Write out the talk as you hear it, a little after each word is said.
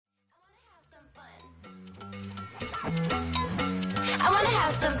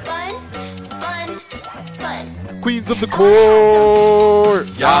have some fun. Queens of the Court.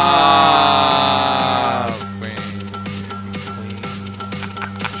 Yeah. Queen.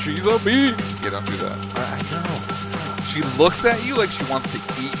 She's a bee. You don't do that. I know. She looks at you like she wants to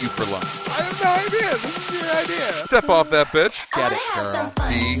eat you for lunch. I have no idea. This is your idea. Step off that bitch. Get it, Have girl. some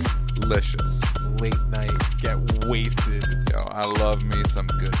fun. Delicious. Late night. Get wasted. Yo, I love me some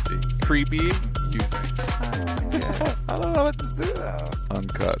good tea. Creepy. Music. I don't know what to do though.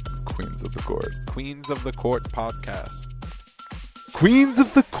 Uncut Queens of the Court. Queens of the Court podcast. Queens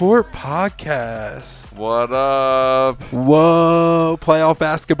of the Court podcast. What up? Whoa, playoff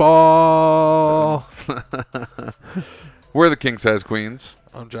basketball. We're the King Size Queens.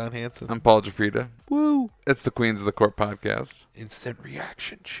 I'm John Hanson. I'm Paul Jafrida. Woo. It's the Queens of the Court podcast. Instant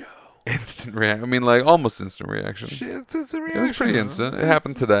reaction show. Instant reaction. I mean, like almost instant reaction. Shit, it's instant reaction. It was pretty instant. It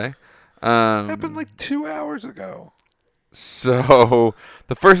happened today. Happened like 2 hours ago. So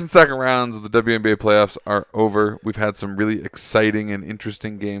the first and second rounds of the WNBA playoffs are over. We've had some really exciting and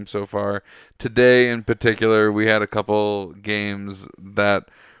interesting games so far. Today in particular, we had a couple games that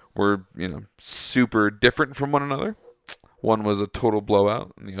were, super different from one another. One was a total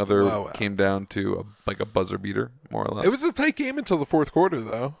blowout, and the other came down to a buzzer beater, more or less. It was a tight game until the fourth quarter,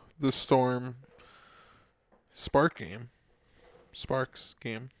 though. The Sparks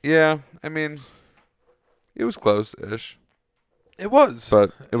game. Yeah, I mean, it was close-ish. It was.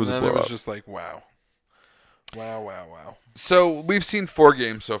 But it was a and then blowout. it was just like, wow. Wow. So we've seen 4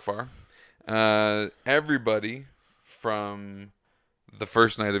 games so far. Everybody from the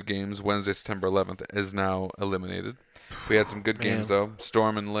first night of games, Wednesday, September 11th, is now eliminated. We had some good games, though.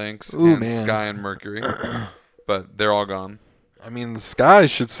 Storm and Lynx and Sky and Mercury. But they're all gone. I mean, the Sky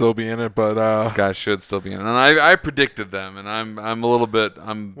should still be in it, but Sky should still be in it. And I predicted them, and I'm a little bit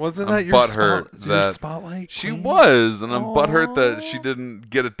wasn't I'm that your butthurt your spotlight? she queen? was, and I'm butthurt that she didn't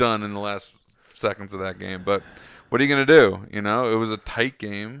get it done in the last seconds of that game. But what are you gonna do? It was a tight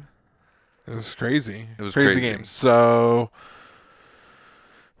game. It was crazy. It was crazy game. So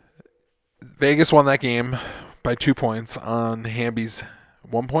Vegas won that game by 2 points on Hamby's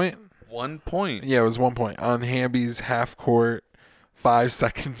 1 point. 1 point. Yeah, it was 1 point on Hamby's half court. 5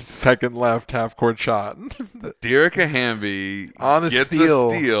 second left, half court shot. Derica Hamby On a gets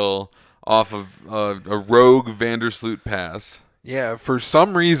steal. a steal off of a rogue Vandersloot pass. Yeah, for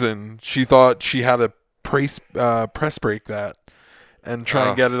some reason she thought she had to press break that and try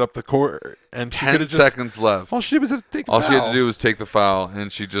and get it up the court. And she 10 could have just seconds left. all she did was have to take a All foul. she had to do was take the foul,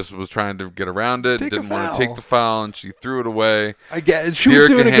 and she just was trying to get around it. Take a Didn't want foul. to take the foul, and she threw it away. I get. She was Derica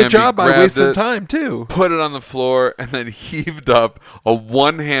doing a Hamby good job by grabbed wasting it, time too. Put it on the floor, and then heaved up a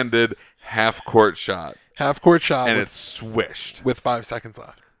one-handed half-court shot, Half court shot and with, it swished with 5 seconds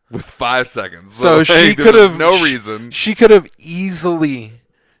left. with 5 seconds. So like, she there could was have no reason. She could have easily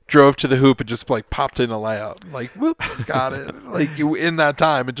drove to the hoop and just popped in a layup, whoop, got it. You in that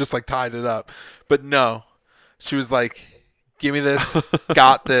time and just tied it up. But no, she was like, "Give me this,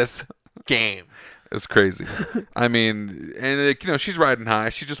 got this game." It's crazy. I mean, and she's riding high.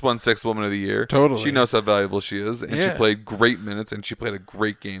 She just won 6th Woman of the Year. Totally. She knows how valuable she is, and Yeah. she played great minutes, and she played a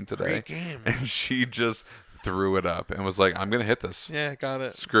great game today. Great game. And she just threw it up and was like, "I'm gonna hit this. Yeah, got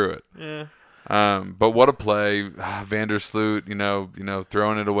it. Screw it." Yeah. But what a play. Vandersloot,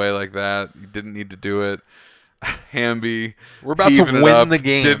 throwing it away like that. You didn't need to do it. Hamby. We're about to heaving it win up, the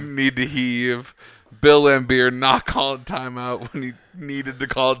game. Didn't need to heave. Bill Laimbeer not calling timeout when he needed to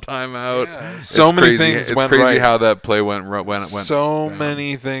call timeout. Yeah. It's So many crazy. things It's went crazy right. how that play went when it went So down.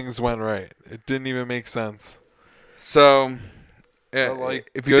 many things went right. It didn't even make sense. So, But,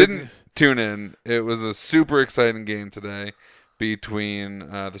 if you good- didn't tune in, it was a super exciting game today between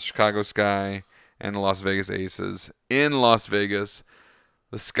the Chicago Sky and the Las Vegas Aces in Las Vegas.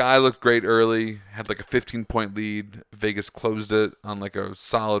 The Sky looked great early, had a 15-point lead. Vegas closed it on a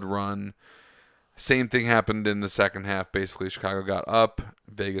solid run. Same thing happened in the second half. Basically, Chicago got up.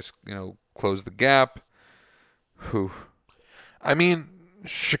 Vegas, closed the gap. Whew. I mean,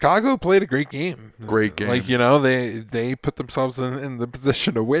 Chicago played a great game. Great game. They put themselves in the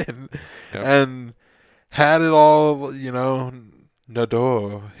position to win, Yep. and had it all.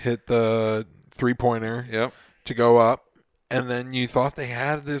 Nador hit the 3-pointer Yep. to go up, and then you thought they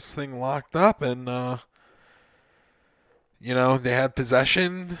had this thing locked up, and they had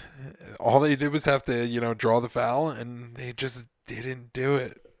possession. All they did was have to draw the foul, and they just didn't do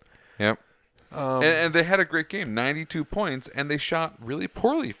it. Yep. And they had a great game, 92 points, and they shot really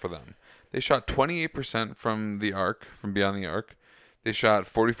poorly for them. They shot 28% from the arc, from beyond the arc. They shot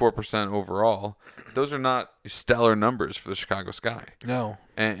 44% overall. Those are not stellar numbers for the Chicago Sky. No,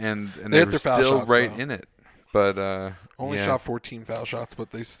 And They they hit were their foul still shots, right though. in it. But Only yeah. shot 14 foul shots,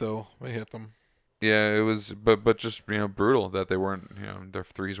 but they hit them. Yeah, it was, but just brutal that they weren't, their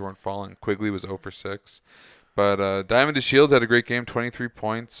threes weren't falling. Quigley was 0 for 6, but Diamond DeShields had a great game, 23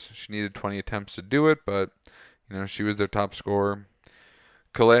 points. She needed 20 attempts to do it, but she was their top scorer.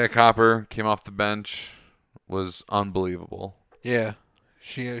 Kalea Copper came off the bench, was unbelievable. Yeah,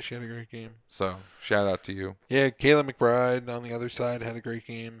 she had a great game. So shout out to you. Yeah, Kayla McBride on the other side had a great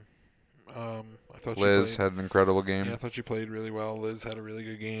game. I thought Liz had an incredible game. Yeah, I thought she played really well. Liz had a really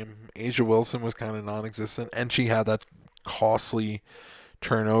good game. Asia Wilson was kind of non-existent, and she had that costly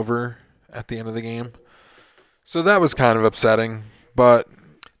turnover at the end of the game. So that was kind of upsetting, but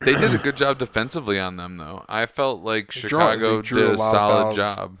they did a good job defensively on them, though. I felt like Chicago drew did a solid fouls.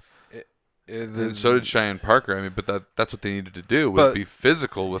 job. And so did Cheyenne Parker. I mean, but that's what they needed to do, was be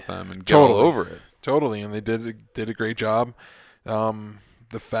physical with them and get all over it. Totally, and they did a great job.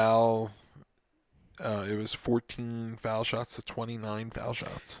 The foul, it was 14 foul shots to 29 foul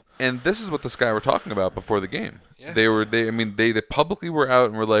shots. And this is what the Sky were talking about before the game. Yeah. They publicly were out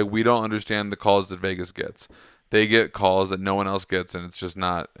and were like, we don't understand the calls that Vegas gets. They get calls that no one else gets, and it's just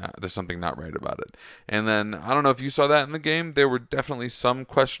not, there's something not right about it. And then, I don't know if you saw that in the game, there were definitely some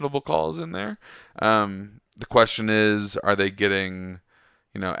questionable calls in there. The question is, are they getting,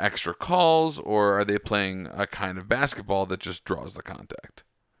 extra calls, or are they playing a kind of basketball that just draws the contact?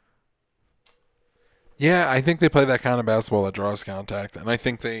 Yeah, I think they play that kind of basketball that draws contact, and I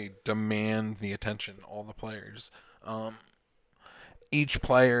think they demand the attention, all the players. Each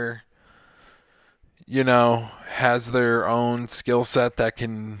player, has their own skill set that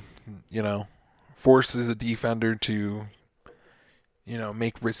can, forces a defender to,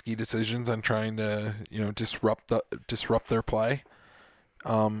 make risky decisions on trying to, disrupt their play.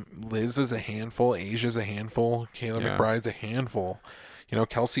 Liz is a handful, Asia's a handful, Kayla McBride's a handful.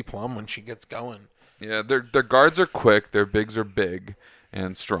 Kelsey Plum when she gets going. Yeah, their guards are quick, their bigs are big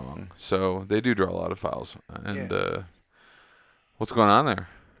and strong, so they do draw a lot of fouls. And what's going on there?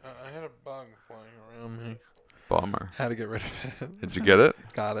 I had a bug flying around me. Bummer. Had to get rid of it. Did you get it?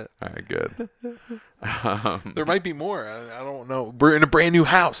 Got it. All right, good. There might be more. I don't know. We're in a brand new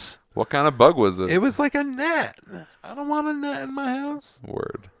house. What kind of bug was it? It was like a gnat. I don't want a gnat in my house.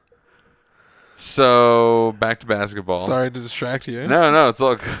 Word. So, back to basketball. Sorry to distract you. No, it's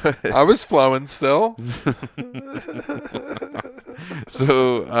all good. I was flowing still.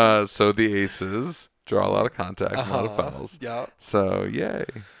 So the Aces draw a lot of contact, a lot of fouls. Yeah. So, yay.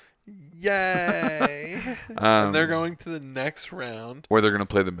 Yay. And they're going to the next round. Where they're going to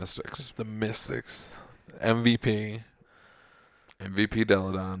play the Mystics. The Mystics. MVP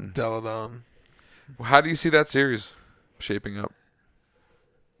Deladon. How do you see that series shaping up?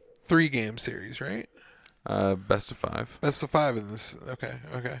 3-game series, right? Best of 5. Best of 5 in this. Okay.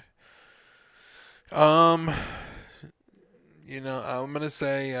 I'm gonna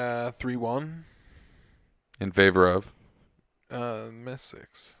say 3-1 in favor of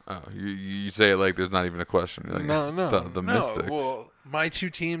Mystics. Oh, you say it like there's not even a question. Like, No. The Mystics. Well, my 2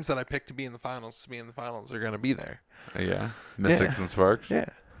 teams that I picked to be in the finals are gonna be there. Yeah, Mystics and Sparks. Yeah,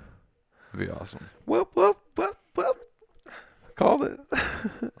 that'd be awesome. Whoop. Called it.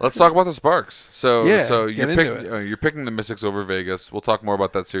 Let's talk about the Sparks. So you're picking the Mystics over Vegas. We'll talk more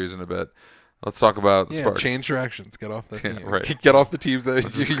about that series in a bit. Let's talk about the Sparks. Change directions. Get off that team. Right. Get off the teams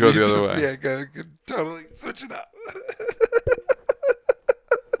that you go the other way. Yeah, go totally switch it up.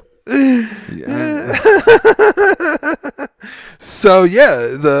 So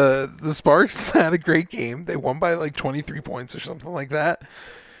the Sparks had a great game. They won by like 23 points or something like that.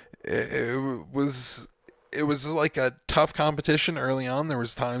 It was like a tough competition early on. There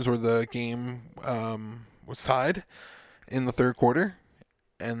was times where the game was tied in the third quarter,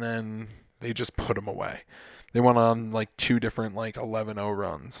 and then they just put them away. They went on like 2 different like 11-0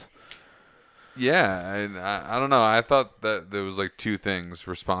 runs. Yeah, I don't know. I thought that there was like 2 things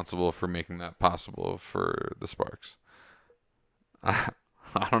responsible for making that possible for the Sparks. I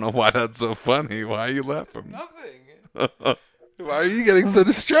don't know why that's so funny. Why are you laughing? Nothing. Why are you getting so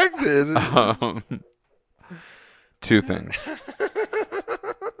distracted? 2 things.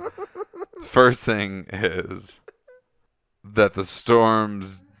 First thing is that the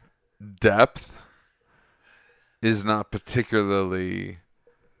Storm's depth is not particularly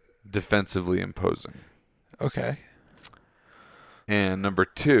defensively imposing. Okay. And number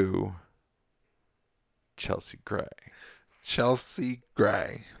 2, Chelsea Gray. Chelsea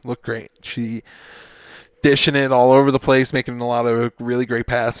Gray looked great. She dishing it all over the place, making a lot of really great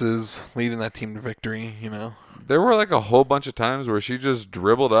passes, leading that team to victory, There were like a whole bunch of times where she just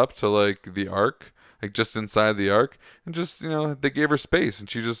dribbled up to like the arc, like just inside the arc, and just, they gave her space and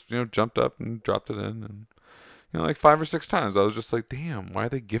she just, jumped up and dropped it in. And like 5 or 6 times. I was just like, damn, why are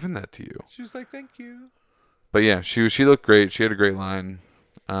they giving that to you? She was like, "Thank you." But yeah, she looked great. She had a great line.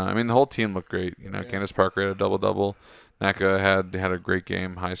 I mean, the whole team looked great. Yeah. Candace Parker had a double double. Naka had a great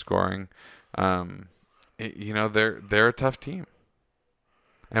game, high scoring. They're a tough team,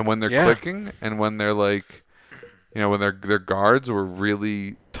 and when they're Yeah. clicking, and when they're like, when their guards were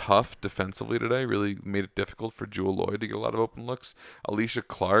really tough defensively today, really made it difficult for Jewel Lloyd to get a lot of open looks. Alicia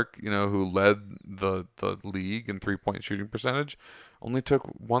Clark, who led the league in 3-point shooting percentage, only took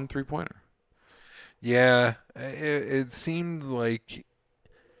 1 3-pointer. Yeah, it seemed like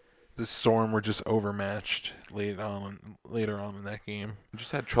the Storm were just overmatched later on in that game.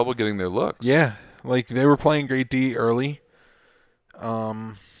 Just had trouble getting their looks. Yeah, like they were playing great D early,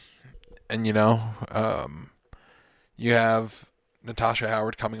 and you have Natasha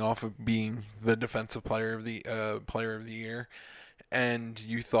Howard coming off of being the defensive player of the year, and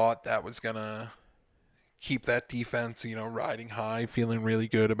you thought that was gonna keep that defense, riding high, feeling really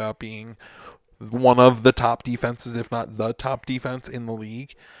good about being one of the top defenses, if not the top defense in the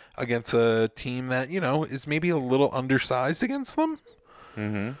league, against a team that is maybe a little undersized against them.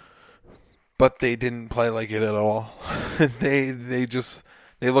 Mm-hmm. But they didn't play like it at all. they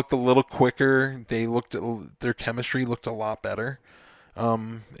looked a little quicker. Their chemistry looked a lot better.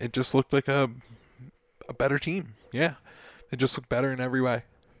 It just looked like a better team. Yeah, they just looked better in every way.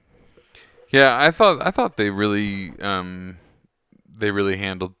 Yeah, I thought they really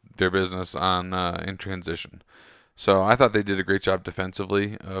handled their business on in transition. So I thought they did a great job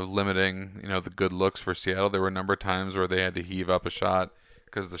defensively of limiting, the good looks for Seattle. There were a number of times where they had to heave up a shot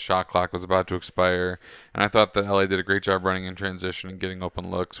because the shot clock was about to expire. And I thought that LA did a great job running in transition and getting open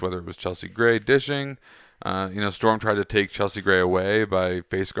looks, whether it was Chelsea Gray dishing. Storm tried to take Chelsea Gray away by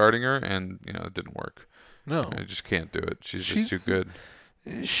face guarding her, and, it didn't work. No. You just can't do it. She's just too good.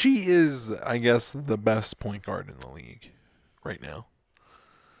 She is, I guess, the best point guard in the league right now.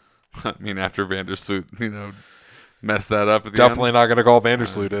 I mean, after Vandersloot, messed that up at the Definitely end. not going to call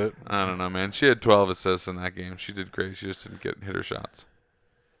Vandersloot it. I don't know, man. She had 12 assists in that game. She did great. She just didn't hit her shots.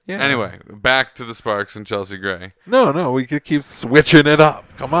 Yeah. Anyway, back to the Sparks and Chelsea Gray. No, we could keep switching it up.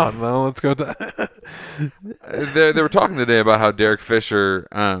 Come on, now let's go to. They were talking today about how Derek Fisher,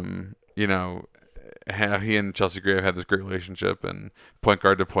 how he and Chelsea Gray have had this great relationship, and point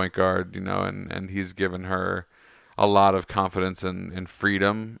guard to point guard, and he's given her a lot of confidence and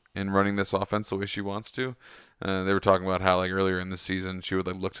freedom in running this offense the way she wants to. They were talking about how, like, earlier in the season, she would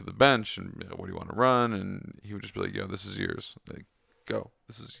look to the bench and, what do you want to run? And he would just be like, yo, this is yours. Like, go.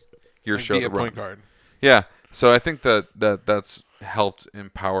 This is your show be to a run. point guard. Yeah. So I think that's helped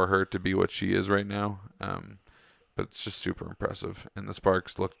empower her to be what she is right now. But it's just super impressive. And the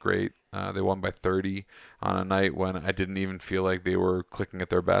Sparks looked great. They won by 30 on a night when I didn't even feel like they were clicking at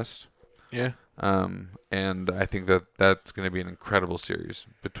their best. Yeah. And I think that's going to be an incredible series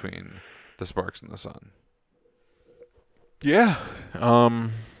between the Sparks and the Sun. Yeah.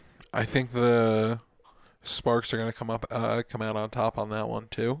 I think the Sparks are going to come out on top on that one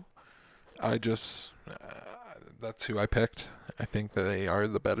too. That's who I picked. I think that they are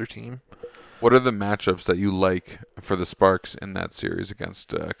the better team. What are the matchups that you like for the Sparks in that series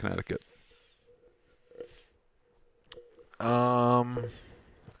against Connecticut? I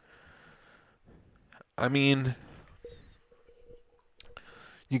mean,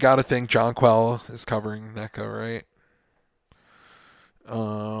 you got to think Jonquel is covering NECA, right?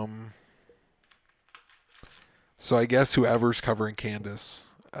 So I guess whoever's covering Candace,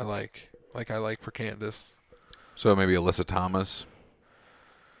 I like for Candace. So maybe Alyssa Thomas.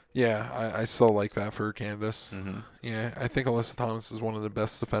 Yeah, I still like that for Candace. Mm-hmm. Yeah, I think Alyssa Thomas is one of the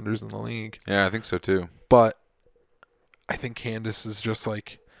best defenders in the league. Yeah, I think so too. But I think Candace is just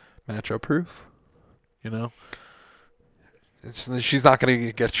matchup proof. She's not going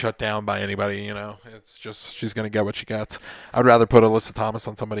to get shut down by anybody. It's just she's going to get what she gets. I'd rather put Alyssa Thomas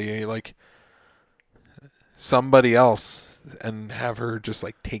on somebody else and have her just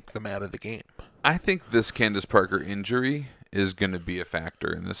take them out of the game. I think this Candace Parker injury is going to be a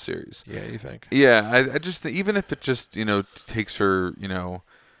factor in this series. Yeah, you think? Yeah, I just think even if it just takes her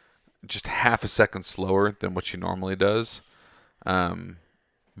just half a second slower than what she normally does,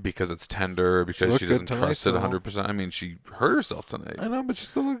 because it's tender, because she doesn't trust it 100%. I mean, she hurt herself tonight. I know, but she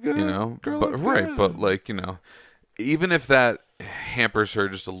still looked good. But even if that hampers her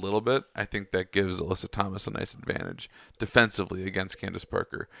just a little bit, I think that gives Alyssa Thomas a nice advantage defensively against Candace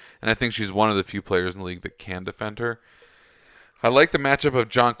Parker. And I think she's one of the few players in the league that can defend her. I like the matchup of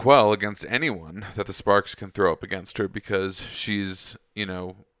Jonquel against anyone that the Sparks can throw up against her because she's,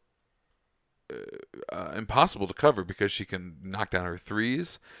 impossible to cover because she can knock down her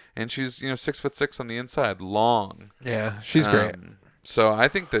threes, and she's 6'6" on the inside, long. Yeah, she's great. So I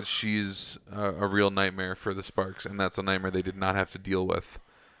think that she's a real nightmare for the Sparks, and that's a nightmare they did not have to deal with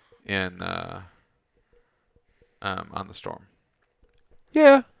in on the Storm.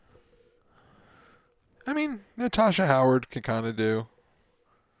 Yeah. I mean, Natasha Howard can kind of do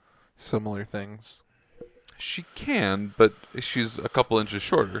similar things. She can, but she's a couple inches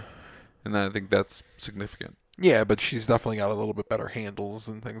shorter, and I think that's significant. Yeah, but she's definitely got a little bit better handles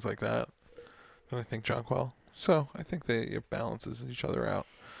and things like that than I think Jonquel. So I think it balances each other out.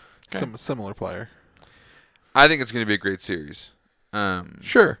 Okay. Similar player. I think it's going to be a great series.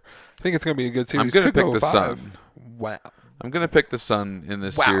 Sure. I think it's going to be a good series. I'm going to Could pick go the 5. Sun. Wow. I'm going to pick the Sun in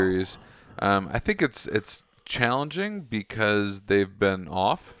this Wow. series. I think it's challenging because they've been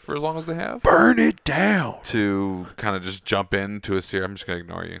off for as long as they have. Burn it down. To kind of just jump into a series. I'm just going to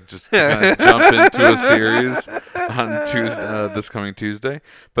ignore you. Just kind of jump into a series on Tuesday, this coming Tuesday.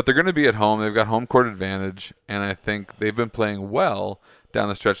 But they're going to be at home. They've got home court advantage, and I think they've been playing well down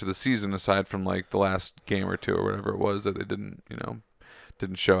the stretch of the season, aside from like the last game or two or whatever it was that they didn't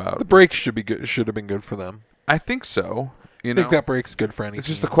show out. The break should have been good for them. I think so. I think that break's good for any It's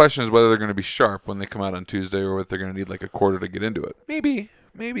team. just the question is whether they're going to be sharp when they come out on Tuesday, or whether they're going to need like a quarter to get into it. Maybe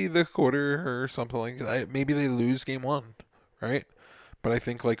the quarter or something like that. Maybe they lose game 1, right? But I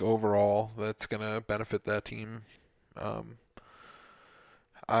think like overall that's gonna benefit that team.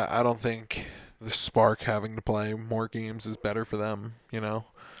 I don't think the Spark having to play more games is better for them.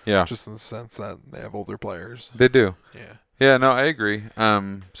 Yeah, Just in the sense that they have older players. they do. Yeah. Yeah, no, I agree.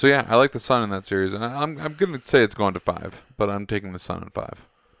 So yeah, I like the Sun in that series, and I'm going to say it's going to 5, but I'm taking the Sun in 5.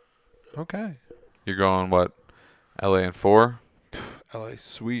 Okay. You're going what? LA in 4? LA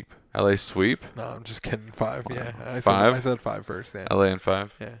sweep. LA sweep? No, I'm just kidding. 5. Wow. Yeah. I 5? said 5 first. Yeah. LA in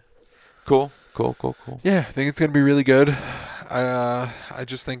 5. Yeah. Cool. Yeah, I think it's gonna be really good. I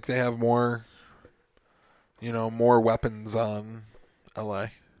just think they have more weapons on LA.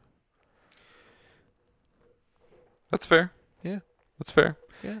 That's fair. Yeah. That's fair.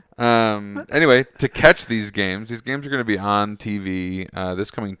 Yeah. Anyway, to catch these games are going to be on TV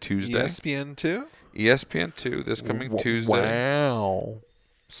this coming Tuesday. ESPN 2? ESPN 2 this coming Tuesday. Wow.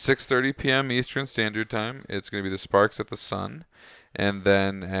 6:30 p.m. Eastern Standard Time. It's going to be the Sparks at the Sun. And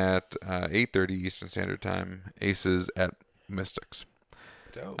then at 8:30 Eastern Standard Time, Aces at Mystics.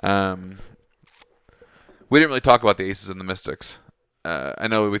 Dope. We didn't really talk about the Aces and the Mystics. I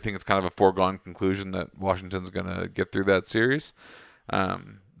know we think it's kind of a foregone conclusion that Washington's going to get through that series.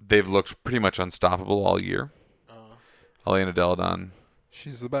 They've looked pretty much unstoppable all year. Elena Deladon,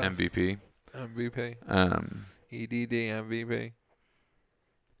 she's the best. MVP. EDD MVP.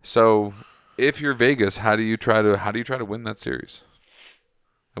 So, if you're Vegas, how do you try to win that series?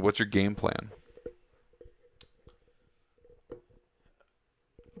 And what's your game plan?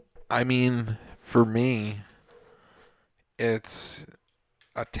 I mean, for me, it's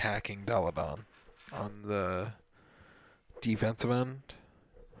attacking Deladon on the defensive end.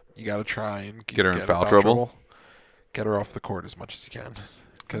 You got to try and get her in foul trouble. Get her off the court as much as you can.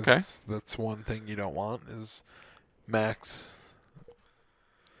 Because that's one thing you don't want is Max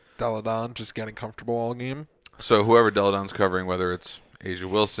Deladon just getting comfortable all game. So whoever Deladon's covering, whether it's Asia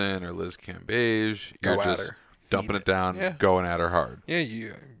Wilson or Liz Cambage, you're just dumping it down, going at her hard. Yeah,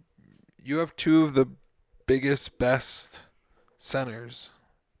 you have two of the biggest, best centers.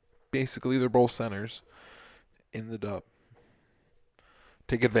 Basically, they're both centers in the dub.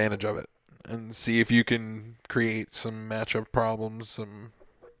 Take advantage of it and see if you can create some matchup problems, some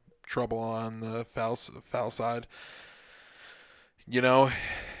trouble on the foul side.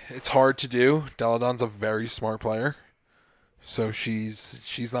 It's hard to do. Deladon's a very smart player. So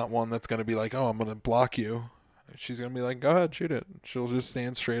she's not one that's going to be like, oh, I'm going to block you. She's going to be like, go ahead, shoot it. She'll just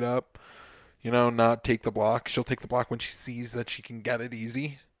stand straight up, not take the block. She'll take the block when she sees that she can get it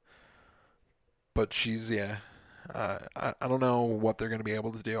easy. But I don't know what they're going to be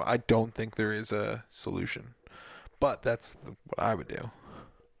able to do. I don't think there is a solution. But that's what I would do.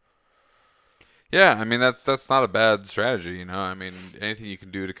 Yeah, I mean that's not a bad strategy, I mean, anything you can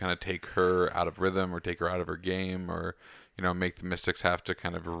do to kind of take her out of rhythm or take her out of her game, or make the Mystics have to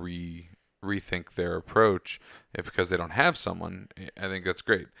kind of rethink their approach because they don't have someone. I think that's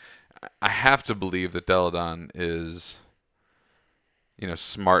great. I have to believe that Deladon is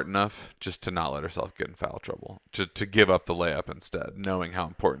smart enough just to not let herself get in foul trouble, to give up the layup instead, knowing how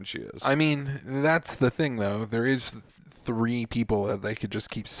important she is. I mean, that's the thing though. There is 3 people that they could just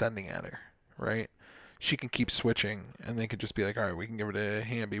keep sending at her. Right? She can keep switching, and they could just be like, all right, we can give it to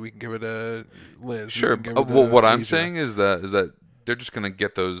Hamby, we can give it to Liz. Sure. Well, what I'm saying is that they're just going to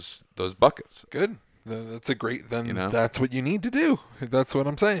get those buckets. Good. That's a great. Then You know? that's what you need to do. That's what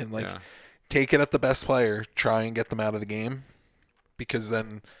I'm saying. Like, Yeah. take it at the best player. Try and get them out of the game, because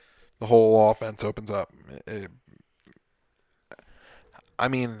then the whole offense opens up. I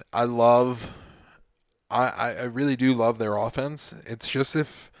mean, I really do love their offense. It's just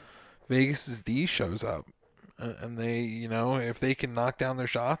if Vegas's D shows up, and they, if they can knock down their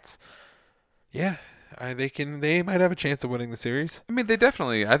shots, yeah, they might have a chance of winning the series. I mean, I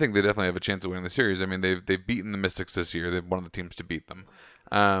think they definitely have a chance of winning the series. I mean, they've beaten the Mystics this year. They're one of the teams to beat them.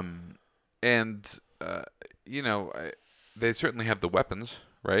 And they certainly have the weapons,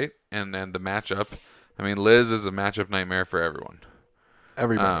 right? And the matchup. I mean, Liz is a matchup nightmare for everyone.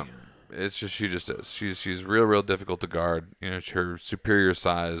 Everybody. It's just she just is. She's real difficult to guard. Her superior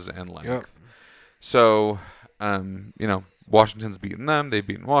size and length. Yep. So, Washington's beaten them. They've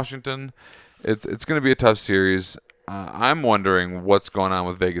beaten Washington. It's going to be a tough series. I'm wondering what's going on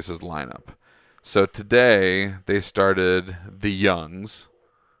with Vegas's lineup. So today they started the Youngs,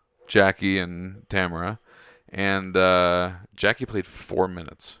 Jackie and Tamara, and Jackie played 4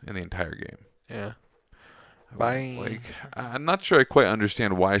 minutes in the entire game. Yeah. I'm not sure I quite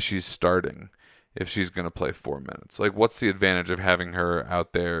understand why she's starting if she's going to play 4 minutes. Like, what's the advantage of having her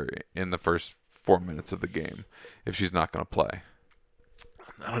out there in the first 4 minutes of the game if she's not going to play?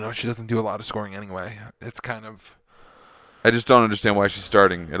 I don't know. She doesn't do a lot of scoring anyway. It's kind of. I just don't understand why she's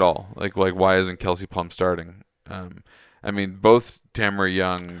starting at all. Like why isn't Kelsey Plum starting? I mean, both Tamara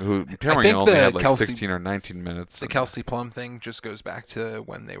Young only had like 16 or 19 minutes. The Kelsey Plum thing just goes back to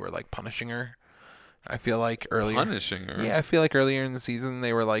when they were like punishing her. I feel like earlier. Punishing her? Yeah, I feel like earlier in the season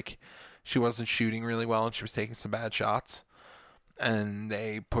they were like, she wasn't shooting really well and she was taking some bad shots, and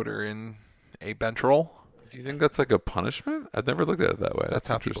they put her in a bench role. Do you think that's like a punishment? I've never looked at it that way. That's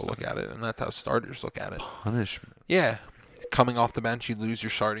how people look at it, and that's how starters look at it. Punishment. Yeah, coming off the bench, you lose your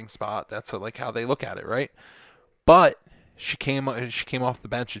starting spot. That's how they look at it, right? But she came off the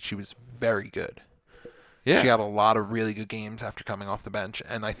bench and she was very good. Yeah. She had a lot of really good games after coming off the bench,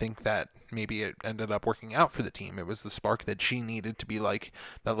 and I think that maybe it ended up working out for the team. It was the spark that she needed to be like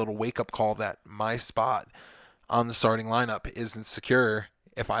that little wake-up call that my spot on the starting lineup isn't secure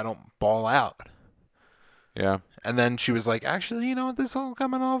if I don't ball out. Yeah. And then she was like, actually, you know what? This whole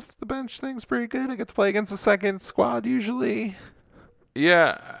coming off the bench thing's pretty good. I get to play against the second squad usually.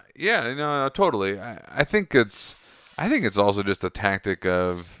 Yeah, no, totally. I think it's also just a tactic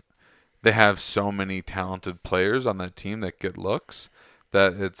of they have so many talented players on that team that get looks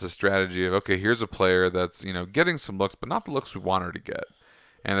that it's a strategy of, okay, here's a player that's, getting some looks, but not the looks we want her to get.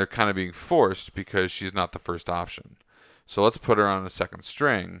 And they're kind of being forced because she's not the first option. So let's put her on a second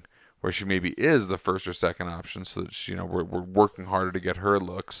string where she maybe is the first or second option so that we're working harder to get her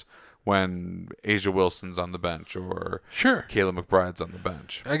looks when Asia Wilson's on the bench or Sure. Kayla McBride's on the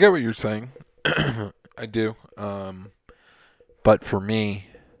bench. I get what you're saying. I do. But for me,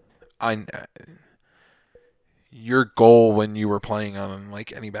 your goal when you were playing on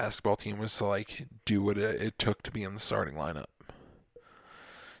like any basketball team was to like do what it took to be in the starting lineup.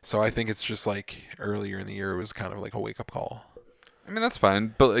 So I think it's just like earlier in the year it was kind of like a wake up call. I mean, that's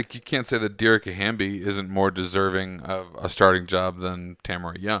fine, but like you can't say that Derica Hamby isn't more deserving of a starting job than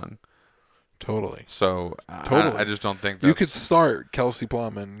Tamara Young. Totally. So Totally. I just don't think that's... You could start Kelsey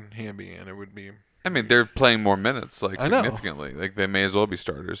Plum and Hamby, and it would be. I mean, they're playing more minutes, like I know. significantly. Like they may as well be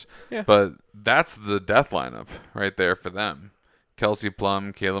starters. Yeah. But that's the death lineup right there for them: Kelsey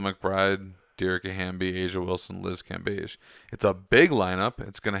Plum, Kayla McBride, Derica Hamby, Asia Wilson, Liz Cambage. It's a big lineup.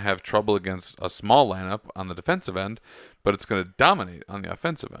 It's going to have trouble against a small lineup on the defensive end, but it's going to dominate on the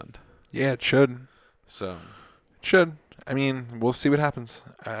offensive end. Yeah, it should. So. It should. I mean, we'll see what happens.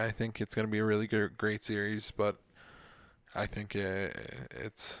 I think it's going to be a really great series, but I think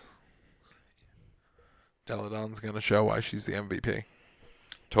it's Deladon's going to show why she's the MVP.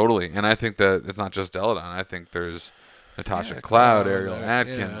 Totally, and I think that it's not just Deladon. I think there's Natasha Cloud, Cloud, Ariel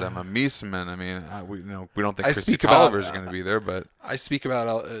Atkins, yeah. Emma Meisman. I mean, we don't think I Christy speak about- Tolliver is going to be there, but I speak about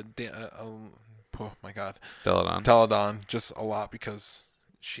oh my God, Deladon. Deladon just a lot because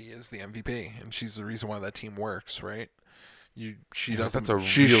she is the MVP and she's the reason why that team works, right? She doesn't. That's a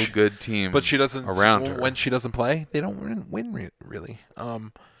she- real good team, But she doesn't around her. when she doesn't play. They don't win really.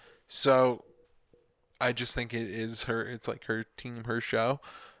 So I just think it is her. It's like her team, her show.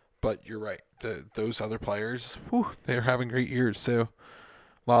 But you're right. Those other players, they're having great years too.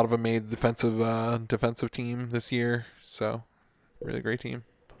 A lot of them made defensive team this year. So really great team.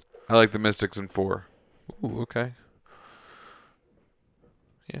 I like the Mystics in 4. Ooh, okay.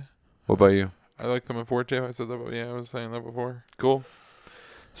 Yeah, What about you? I like them in 4 too. I said that. Yeah, I was saying that before. Cool.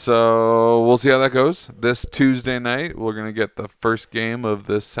 So we'll see how that goes. This Tuesday night, we're going to get the first game of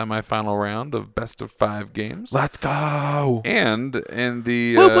this semifinal round of best of 5 games. Let's go. And in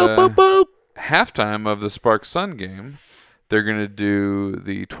the Boop, boop, boop, boop. halftime of the Sparks Sun game, they're going to do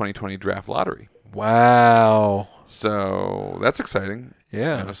the 2020 draft lottery. Wow. So that's exciting.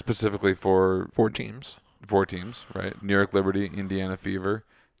 Yeah. Specifically for 4 teams. 4 teams, right? New York Liberty, Indiana Fever,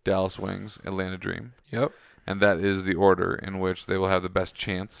 Dallas Wings, Atlanta Dream. Yep. And that is the order in which they will have the best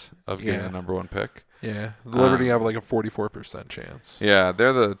chance of getting the number 1 pick. Yeah. The Liberty have like a 44% chance. Yeah,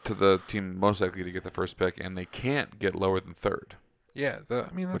 they're the team most likely to get the first pick, and they can't get lower than 3rd. Yeah.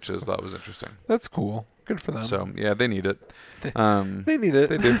 Which I thought was interesting. That's cool. Good for them. So, yeah, they need it. They need it.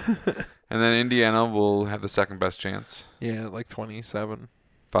 They do. And then Indiana will have the second best chance. Yeah, like 27.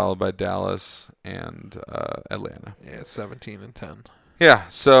 Followed by Dallas and Atlanta. Yeah, 17 and 10. Yeah,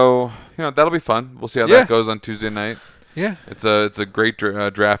 so that'll be fun. We'll see how that goes on Tuesday night. Yeah, it's a great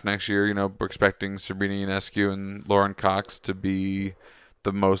draft next year. We're expecting Sabrina Ionescu and Lauren Cox to be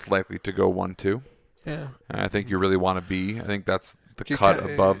the most likely to go 1-2. Yeah, I think you really want to be. I think that's the cut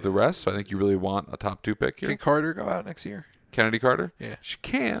above the rest. So I think you really want a top 2 pick here. Can Carter go out next year? Kennedy Carter? Yeah, she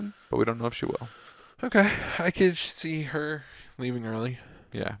can, but we don't know if she will. Okay, I could see her leaving early.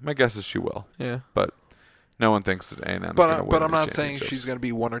 Yeah, my guess is she will. Yeah, but no one thinks that A&M is going to win. But I'm not saying she's going to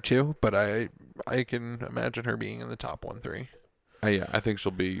be 1 or 2. But I can imagine her being in the top 1-3. Yeah, I think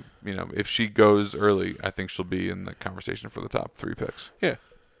she'll be. If she goes early, I think she'll be in the conversation for the top 3 picks. Yeah.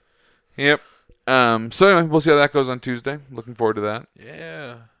 Yep. So anyway, we'll see how that goes on Tuesday. Looking forward to that.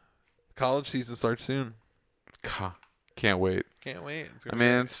 Yeah. College season starts soon. Can't wait. Can't wait.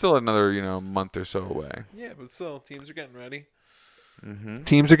 It's still another month or so away. Yeah, but still, teams are getting ready. Mm-hmm.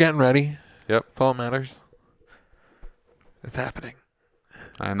 Teams are getting ready. Yep. That's all that matters. It's happening.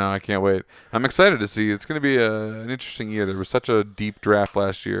 I know. I can't wait. I'm excited to see. It's going to be an interesting year. There was such a deep draft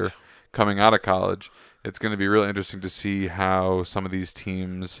last year coming out of college. It's going to be really interesting to see how some of these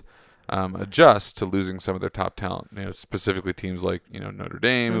teams adjust to losing some of their top talent. Specifically teams like Notre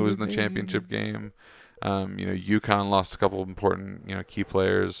Dame, who was in the championship game. UConn lost a couple of important key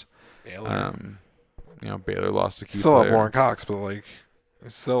players. Baylor. Baylor lost a key still player. Have Lauren Cox, but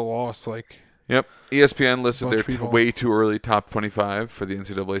it's still lost Yep. ESPN listed their way too early top 25 for the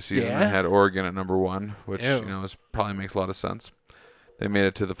NCAA season. Yeah. They had Oregon at number 1, which probably makes a lot of sense. They made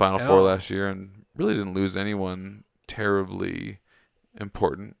it to the Final Four last year and really didn't lose anyone terribly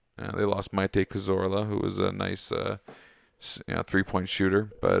important. They lost Maite Cazorla, who was a nice 3-point shooter,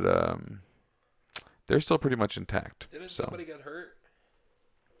 but they're still pretty much intact. Didn't somebody get hurt?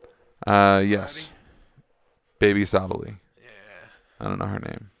 Yes. Baby Sabali. Yeah. I don't know her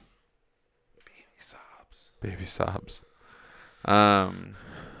name. Baby Sobs.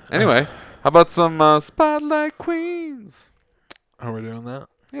 Anyway, how about some Spotlight Queens? Are we doing that?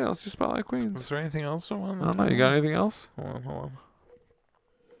 Yeah, let's do Spotlight Queens. Is there anything else? I don't know. You got anything else? Hold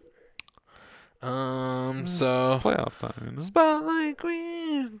on. So playoff time, Spotlight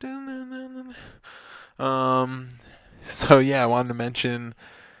Queen. So yeah, I wanted to mention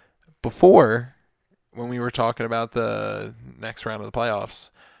before when we were talking about the next round of the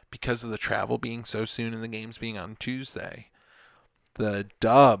playoffs, because of the travel being so soon and the games being on Tuesday, the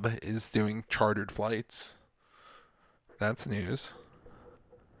Dub is doing chartered flights. That's news.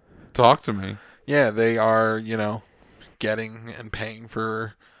 Talk to me. Yeah, they are, getting and paying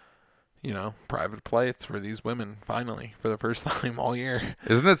for, private flights for these women, finally, for the first time all year.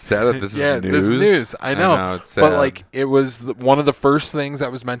 Isn't it sad that this is news? This is news. I know. It's sad. But, it was one of the first things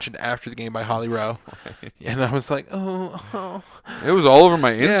that was mentioned after the game by Holly Rowe. And I was like, oh. It was all over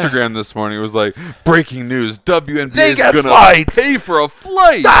my Instagram this morning. It was like, breaking news, WNBA they is got going to pay for a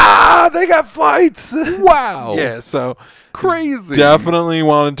flight. They got flights. Wow. Yeah, so crazy. Definitely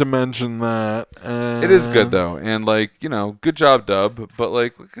wanted to mention that. It is good, though. And, good job, Dub. But,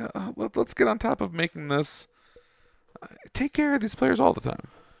 let's get on top of making this. Take care of these players all the time.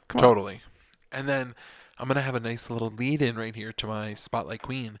 Come on. Totally. And then I'm going to have a nice little lead in right here to my Spotlight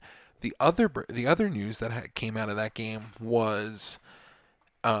Queen. The other news that came out of that game was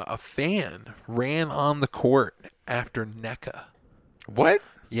a fan ran on the court after NECA. What?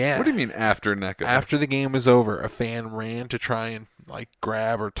 Yeah. What do you mean after NECA? After the game was over, a fan ran to try and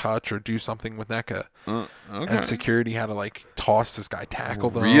grab or touch or do something with NECA. Okay. And security had to toss this guy,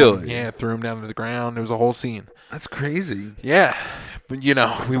 tackled him. Really? Yeah, threw him down to the ground. It was a whole scene. That's crazy. Yeah. But,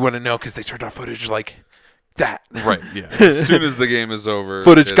 we wouldn't know because they turned off footage like that. Right, yeah. As soon as the game is over.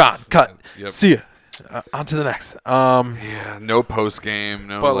 Footage gone. Cut. Yep. See ya. On to the next. Yeah, no post game,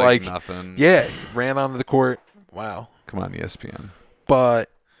 no nothing. Yeah, ran onto the court. Wow. Come on, ESPN. But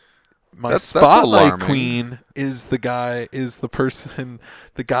my That's spotlight alarming. queen is the person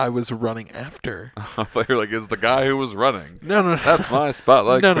the guy was running after. I thought you were like, is the guy who was running. No, no, no. That's my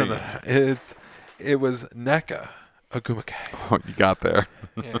spotlight no, queen. no, no. It was NECA Agumake. Oh, you got there.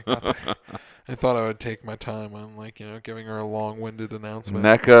 Yeah, I got there. I thought I would take my time on giving her a long-winded announcement.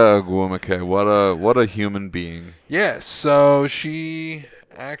 NECA Agumake. What a human being. Yeah, so she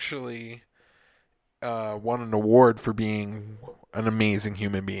actually won an award for being an amazing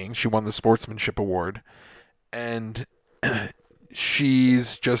human being. She won the Sportsmanship Award. And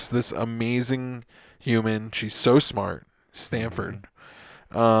she's just this amazing human. She's so smart. Stanford.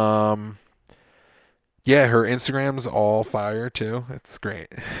 Yeah, her Instagram's all fire too. It's great.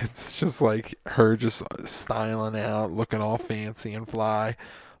 It's just like her just styling out, looking all fancy and fly.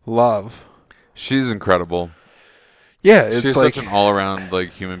 Love. She's incredible. Yeah, it's She's like such an all-around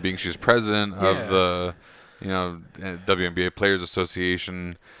like human being. She's president Yeah. of the, WNBA Players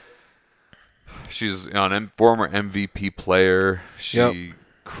Association. She's former MVP player. She Yep.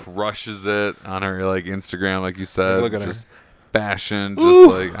 crushes it on her like Instagram, like you said. Look at her. Just fashion, just Ooh.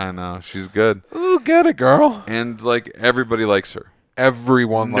 like I know she's good, Ooh, get it, girl. and like everybody likes her.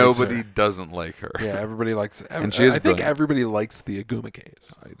 Everyone likes Nobody her. doesn't like her. Yeah, everybody likes. And she is I think brilliant. everybody likes the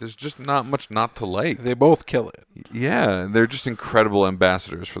Agumakes. There's just not much not to like. They both kill it. Yeah, they're just incredible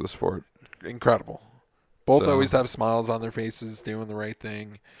ambassadors for the sport. Incredible. Both So- always have smiles on their faces, doing the right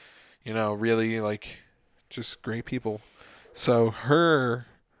thing. Really like just great people. So her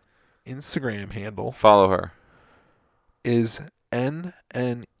Instagram handle Follow her. is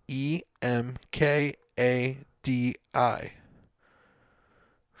NNEMKADI.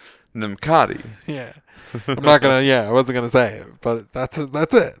 Nimkadi. Yeah. I'm not gonna. Yeah, I wasn't gonna say it, but that's it.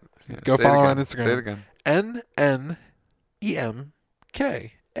 Yeah, Go say it follow her on again. Instagram. Say it again.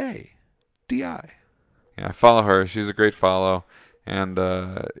 NNEMKADI. Yeah, follow her. She's a great follow, and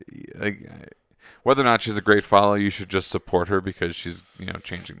whether or not she's a great follow, you should just support her because she's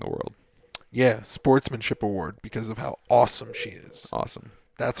changing the world. Yeah, Sportsmanship Award because of how awesome she is. Awesome.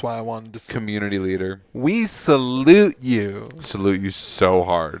 That's why I wanted to. Community leader. We salute you. Salute you so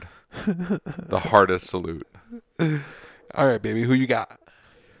hard. The hardest salute. All right, baby. Who you got?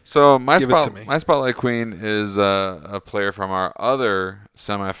 So my Give it to me. my spotlight queen is a player from our other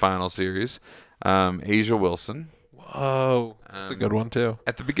semifinal series, Asia Wilson. Whoa, that's a good one too.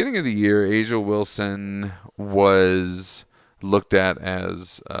 At the beginning of the year, Asia Wilson was looked at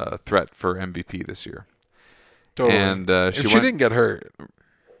as a threat for MVP this year. Totally. And if she didn't get hurt,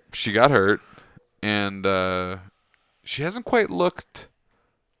 she got hurt, and she hasn't quite looked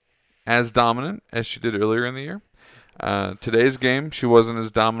as dominant as she did earlier in the year. Today's game, she wasn't as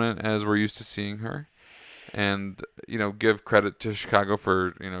dominant as we're used to seeing her. And, give credit to Chicago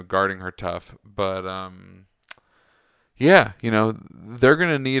for, guarding her tough. But, they're going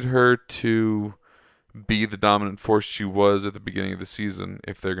to need her to be the dominant force she was at the beginning of the season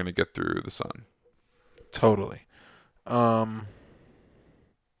if they're going to get through the Sun. totally.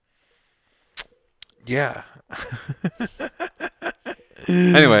 Yeah.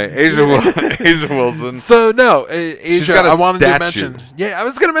 Anyway, Asia Wilson. So no, Asia. got a I wanted statue. to mention. Yeah, I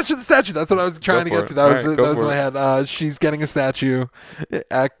was gonna mention the statue. That's what I was trying to for get it. to. That was All right, that go was in for my it. head. She's getting a statue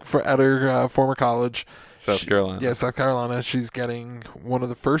at her former college, South Carolina. Yeah, South Carolina. She's getting one of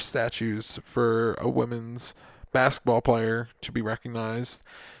the first statues for a women's basketball player to be recognized.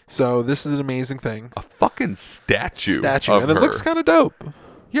 So this is an amazing thing. A fucking statue. Statue, of and it her. looks kind of dope.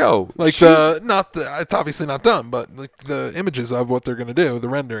 Yo, Like she's- it's obviously not done, but like the images of what they're gonna do, the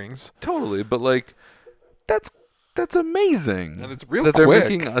renderings. Totally, but like that's amazing. And it's real that they're quick.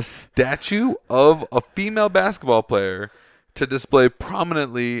 making a statue of a female basketball player to display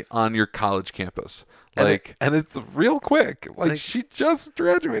prominently on your college campus. And it's real quick. Like, Like- she just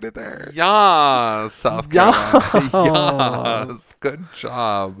graduated there. Yes, South Carolina. Yes, good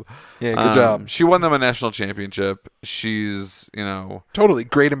job. Yeah, good job. She won them a national championship. She's, Totally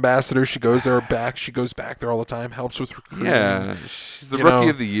great ambassador. She goes back. She goes back there all the time. Helps with recruiting. yeah, she's the You rookie know.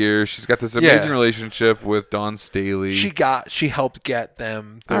 of the year. She's got this Yeah. amazing relationship with Dawn Staley. She helped get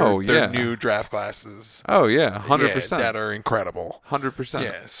them their yeah. new draft classes. Oh yeah, Yeah, 100%. that are incredible. 100%.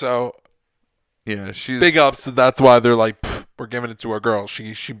 Yeah, so Yeah, she's big ups. That's why they're like, "Pff, we're giving it to our girls.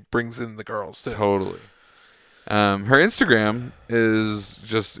 She brings in the girls too. Totally. Her Instagram is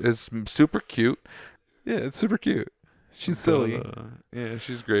super cute. Yeah, it's super cute. She's silly. Yeah,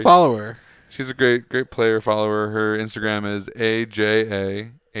 she's great. Follow her. She's a great player follower. Her Instagram is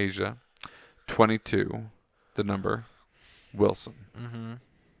Asia 22, the number Wilson. Mm-hmm.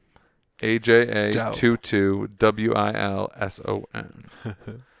 AJA Dope. 22 WILSON.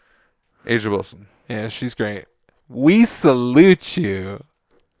 Asia Wilson. Yeah, she's great. We salute you.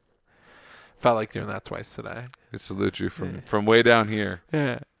 Felt like doing that twice today. We salute you from way down here.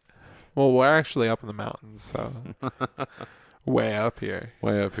 Yeah. Well, we're actually up in the mountains, so way up here.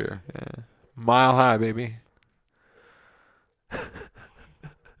 Way up here. Yeah. Mile high, baby.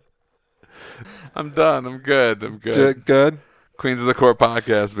 I'm done. I'm good. I'm good. Good. Queens of the Court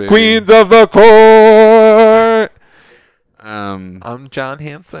podcast, baby. Queens of the Court. I'm John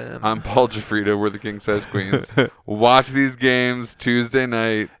Hanson. I'm Paul Jafrito. We're the King Size Queens. Watch these games Tuesday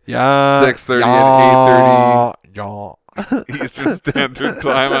night, Yeah. 6:30 and 8:30. Yeah. Eastern Standard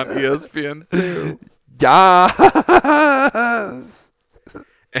Time on ESPN2. Yes.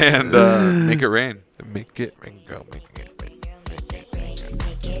 And make it rain. Make it rain, girl. Make it rain.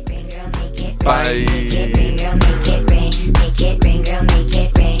 Bye.